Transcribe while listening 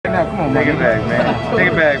now. Come on, Take it back, man.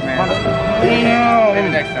 Take it back, man. Damn. Maybe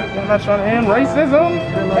next time. I'm not trying to end racism.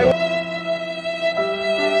 Hey.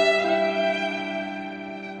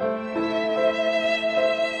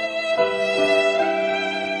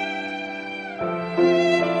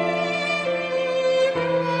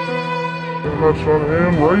 I'm not trying to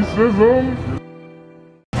end racism.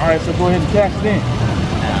 Alright, so go ahead and cash it in.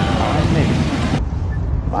 Alright, nigga.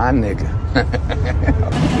 My nigga. Go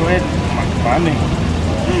ahead. My nigga.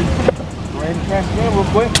 Go ahead and cash it in real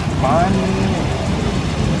quick. My nigga.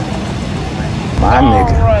 My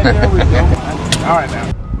nigga. Alright, there we go. Alright now.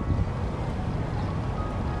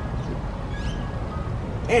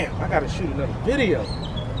 Damn, I gotta shoot another video.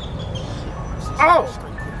 Oh!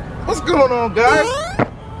 What's going on, guys?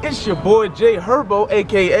 It's your boy Jay Herbo,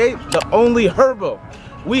 aka the only Herbo.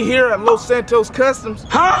 We here at Los Santos Customs.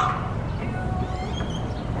 Huh?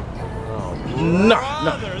 No,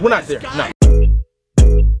 we're not there. No.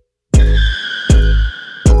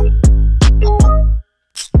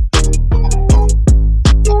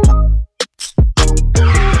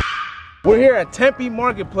 We're here at Tempe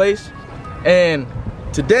Marketplace, and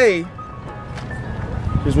today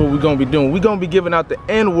is what we're gonna be doing. We're gonna be giving out the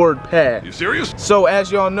N-word pad. You serious? So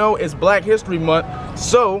as y'all know, it's Black History Month,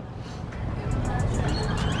 so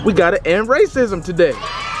we gotta end racism today.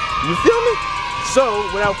 You feel me? So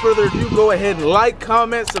without further ado, go ahead and like,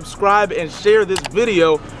 comment, subscribe, and share this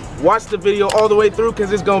video. Watch the video all the way through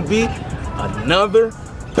because it's gonna be another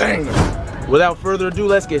banger. Without further ado,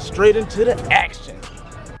 let's get straight into the action.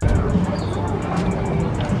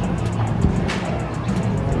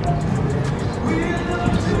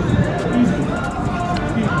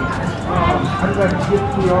 I just had to skip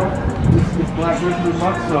to y'all. It's Black History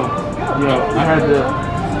Month, so you know, I had to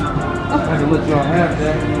let y'all have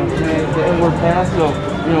that, you know what I'm saying? The N-word pass, so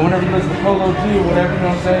you know, whenever you listen to Polo G or whatever, you know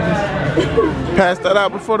what I'm saying, just Pass that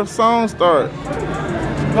out before the song starts.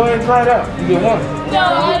 go ahead and try it out. You get one. No,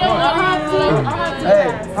 I don't have to. Hey,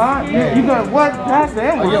 huh? You got what? Pass the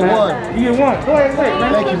N-word. I get one. You get one. Go ahead and say it,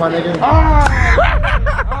 man. Thank you, my nigga.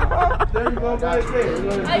 Ah! There you go, guys. Say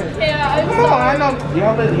it. I can't. Come on, I know.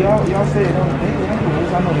 Y'all say it. I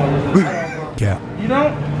know my listen. Yeah. You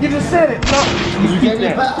don't? You just said it. No. You gave me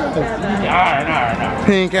a pass. All right.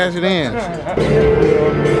 He ain't cash it in. I'm trying to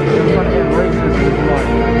end racism.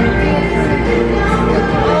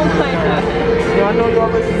 Oh my God. Yeah, I know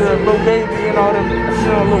y'all listen to Lil Baby and all them,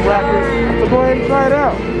 little rappers. So go ahead and try it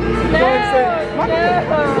out. Go ahead and say, my nigga.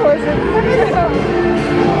 Go ahead and say, my nigga.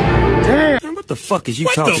 Damn. What the fuck is you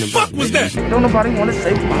talking about? What the fuck was that? Don't nobody want to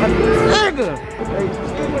say my nigga.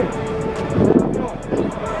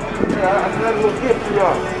 Hey, I got a little gift for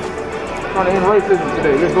y'all. Trying to end racism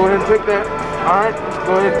today. Let's go ahead and take that. All right,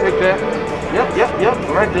 go ahead and take that. Yep.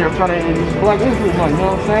 Right there. I'm trying to end this Black History Month. You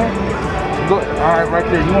know what I'm saying? Go, all right, right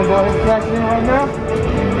there. You want to go ahead and cash it in right now?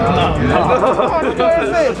 No. Come on, just go ahead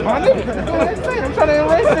and say it, my nigga. Go ahead and say it. I'm trying to end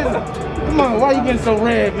racism. Come on, why you getting so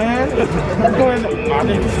red, man? Go ahead and, my nigga. Go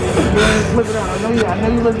ahead and flip it out. I know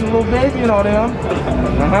you listen to Lil Baby and all them.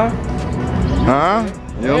 Huh?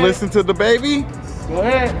 You don't listen to the baby? Go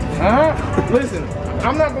ahead. Listen,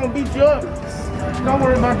 I'm not gonna beat you up. Don't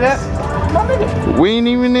worry about that. My nigga. We ain't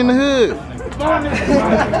even in the hood. My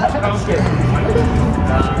nigga.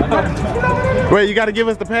 Wait, you gotta give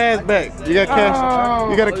us the pass back. You gotta cash.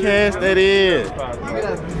 You gotta cash that in.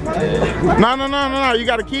 No. You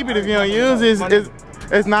gotta keep it if you don't use it.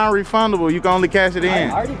 It's non-refundable. You can only cash it in.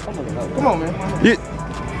 Come on, man. Come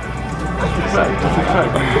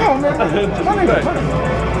on, man. My nigga.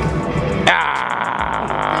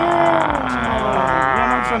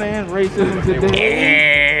 I'm trying to end racism today.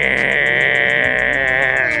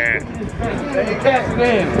 Cash it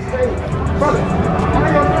in. Brother, how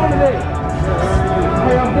y'all doing today?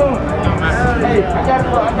 How y'all doing? Hey, I got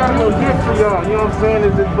a little gift for y'all. You know what I'm saying?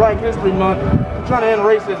 It's Black History Month. I'm trying to end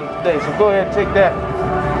racism today, so go ahead and take that.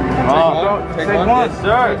 Take one. Yes,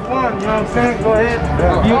 sir. Take one. You know what I'm saying? Go ahead.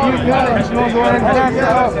 You want to go ahead and cash it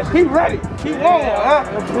out? He ready. He want one, huh?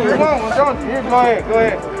 He want one, don't you? Here, go ahead.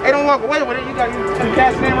 Hey, don't walk away with it. You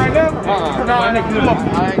cash it in right now? No, nigga, come on.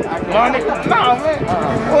 No, man. Come on, man.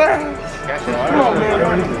 Go ahead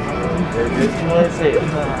and say it. You know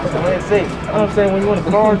what I'm saying? When you in the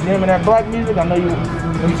car jamming that black music, I know you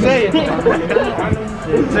say it.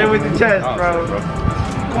 Say it with your chest, bro.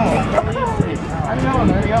 Come on.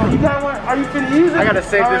 You got one? Are you finna use it? I gotta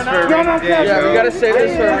save this for a rainy day. Yeah, we gotta save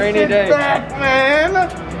this for a rainy day. Back, man.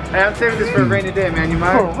 Hey, I'm saving this for a rainy day, man. You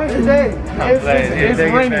mind? For a rainy day. It's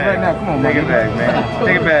raining right now. Come on, man. Take it back, man.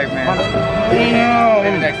 Take it back, man. Damn.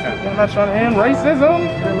 Maybe next time. I'm not trying to end racism.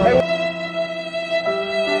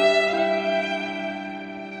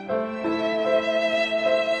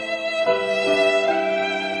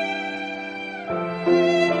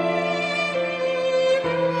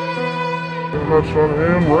 not trying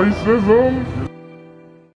to end racism.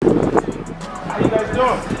 How you guys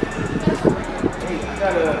doing? Hey,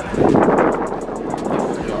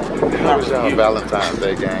 I got on Valentine's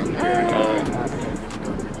Day, gang.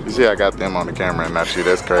 You see, I got them on the camera and not you.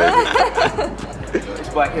 That's crazy. It's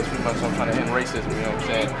Black History Month, so I'm trying to end racism. You know what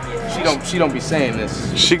I'm saying? She don't be saying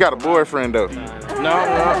this. She got a boyfriend though.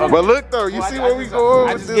 No. But look though, you see where we go.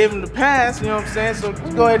 I just gave him the pass. You know what I'm saying? So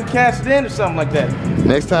just go ahead and cash it in or something like that.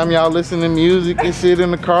 Next time y'all listen to music and shit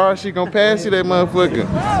in the car, she gonna pass you that motherfucker.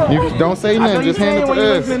 You don't say nothing, just hand it to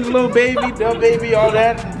us. You Little Baby, Dub Baby, all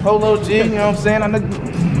that, Polo G. You know what I'm saying? I know.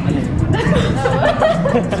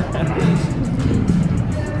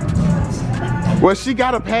 Well, she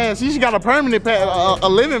got a pass. She got a permanent pass, a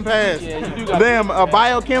living pass. Yeah, you do got damn, a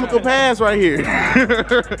biochemical pass right here. Go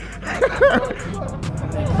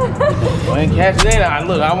ahead and cash it in.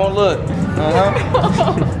 Look, I won't look. I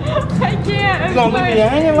can't. You gonna leave me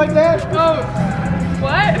hanging like that? Oh,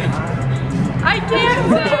 what? I can't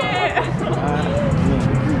say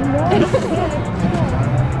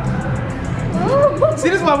See,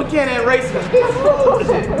 this is why we can't end racism.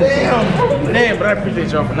 Damn, but I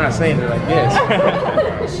appreciate y'all for not saying it like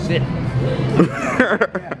this. Shit.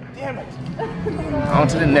 Damn it. On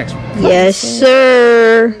to the next one. Yes,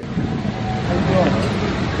 sir. How you doing?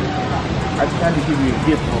 I just had to give you a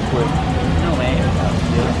gift real quick. No way.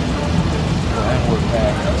 That worked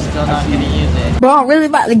bad. Still not gonna use it. Bro, I'm really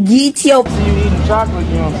about to get you. See you eating chocolate,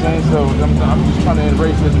 you know what I'm saying? So I'm just trying to end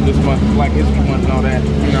racism this month, Black History Month and all that.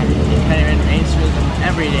 You know? Kind of in racism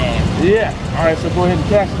every day. Yeah. All right, so go ahead and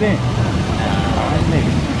cash it in.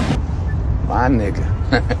 My nigga.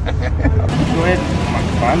 Go ahead,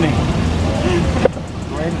 my nigga.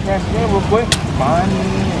 Go ahead and cash it in real quick. My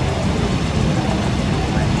nigga.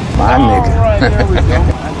 My nigga. All right, there we go.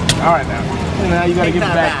 All right, now you gotta give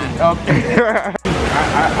it back to me. Okay.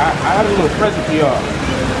 I have a little present for y'all.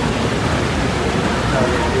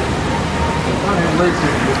 I'm in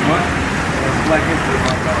racism this month. It's Black History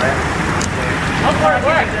Month, all right? I'm part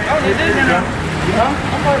black. Oh, you did? Huh?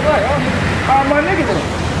 I'm part black. Oh, my nigga though.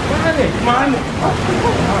 My nigga. My nigga.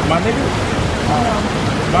 My nigga.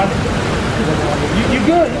 My nigga. You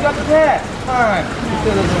good? You got the pass. Fine.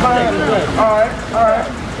 Fine. All right. All right.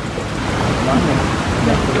 My nigga.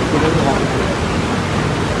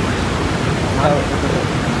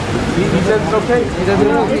 He says it's okay. He says it's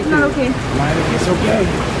okay. It's not okay. It's okay.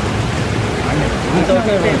 It's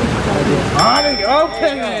okay, man.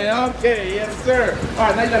 Okay, man. Okay, yes, sir. All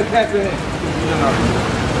right, now you gotta catch it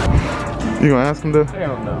in. You gonna ask him to?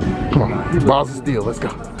 Hell no. Come on, balls of steel. Let's go.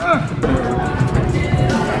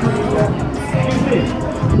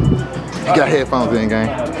 You got headphones in, gang.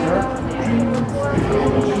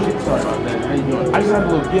 Sorry about that. How you doing? I just have a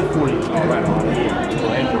little gift for you. All right, all right.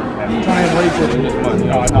 Try and raise it this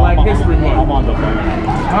month. Black History Month. I'm on the phone. I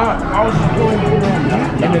was just going to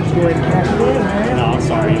and then just go ahead and cash it in, man. No, I'm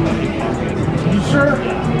sorry. You sure?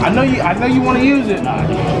 I know you want to use it.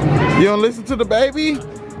 You don't listen to the baby,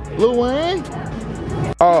 Lil Wayne?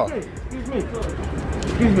 Oh.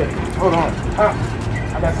 Excuse me. Hold on.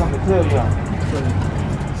 I got something to tell y'all.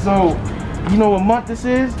 So, you know what month this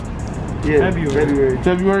is? Yeah,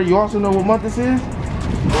 February. You also know what month this is?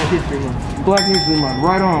 Black History Month. Black History Month.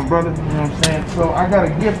 Right on, brother. You know what I'm saying? So I got a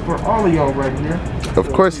gift for all of y'all right here.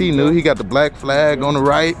 Of course he knew. He got the black flag on the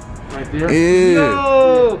right. Right there. Yeah.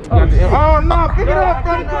 Oh no, pick it up,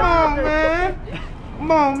 brother. Come on, man.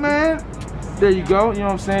 Come on, man. There you go. You know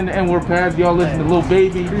what I'm saying? The N-word pads. Y'all listen to Lil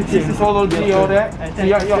Baby, Polo G, all that. So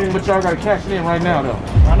but y'all gotta cash it in right now, though.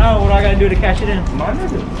 I know. What do I gotta do to cash it in? My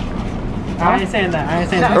nigga. I ain't saying that. I ain't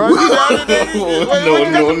saying that. Oh, you got it,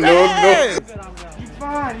 nigga. No. You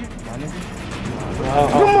fine.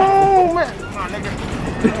 Come on, man. My nigga.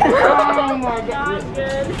 Oh my God.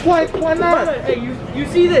 Why not? Hey, you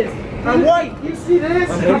see this? I'm white. You see this?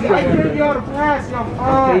 I gave y'all the pass. Y'all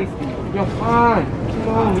fine. You're fine. Come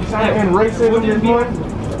on. You trying to end racism this month?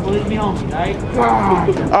 Leave me home, right? God.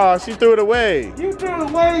 Oh, she threw it away. You threw it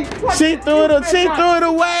away. What? She threw it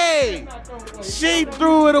away. She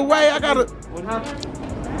threw it away. I gotta. What happened?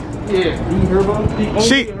 Yeah.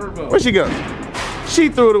 Where'd she go? She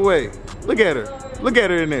threw it away. Look at her. Look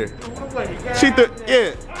at her in there. She threw.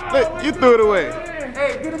 Yeah. Look, you threw it away.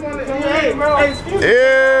 Hey, get him on the. Hey, bro. Hey, excuse me.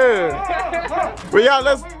 Yeah. Well, y'all,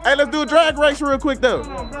 let's do a drag race real quick though.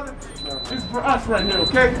 This is for us right here,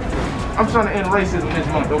 okay? I'm trying to end racism this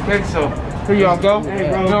month, okay? So here y'all go. Hey,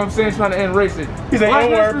 bro. You know what I'm saying? Trying to end racism. He's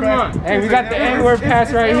like, N-word pass. Hey, we got the N-word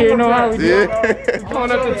pass right here. You know how we do it?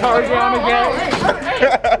 Going up to Target on the gas.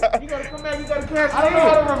 You gotta come back. You gotta cash. I don't know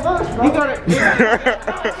how to reverse, bro. You gotta.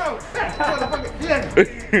 Yeah.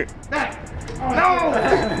 No.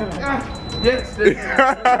 Yes. He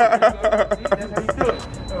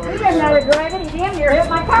didn't know to drive it. He damn near hit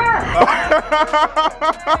my car.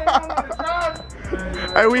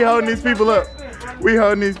 Hey, we holding these people up. We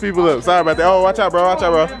holding these people up. Sorry about that. Oh, watch out, bro. Watch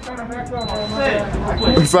out, bro.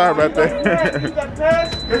 Sorry about that.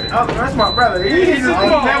 That's my brother.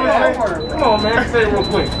 Come on, man. Say it real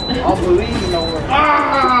quick. I'll believe in no one.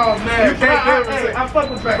 Oh, man. You can't do it. I fuck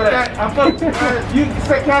with you for that. I fuck with you. You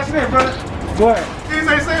say cash it in, brother. What? You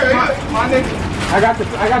say it. My nigga. I got the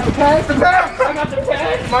pass. I got the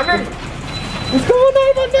pass. My nigga. What's going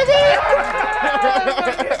on, my nigga?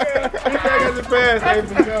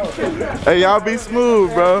 Hey, y'all be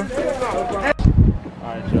smooth, bro.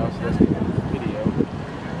 Alright, y'all, so let's get into the video.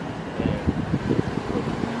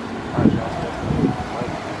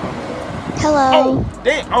 Hello. Oh,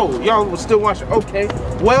 damn. Oh, y'all was still watching. Okay.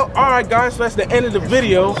 Well, alright, guys, so that's the end of the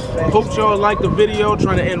video. Hope y'all like the video.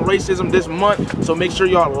 Trying to end racism this month. So make sure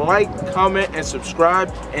y'all like, comment, and subscribe.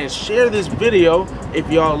 And share this video if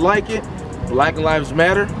y'all like it. Black Lives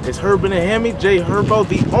Matter. It's Herb and Hammy, J Herbo,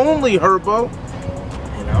 the only Herbo.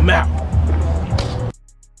 And I'm out.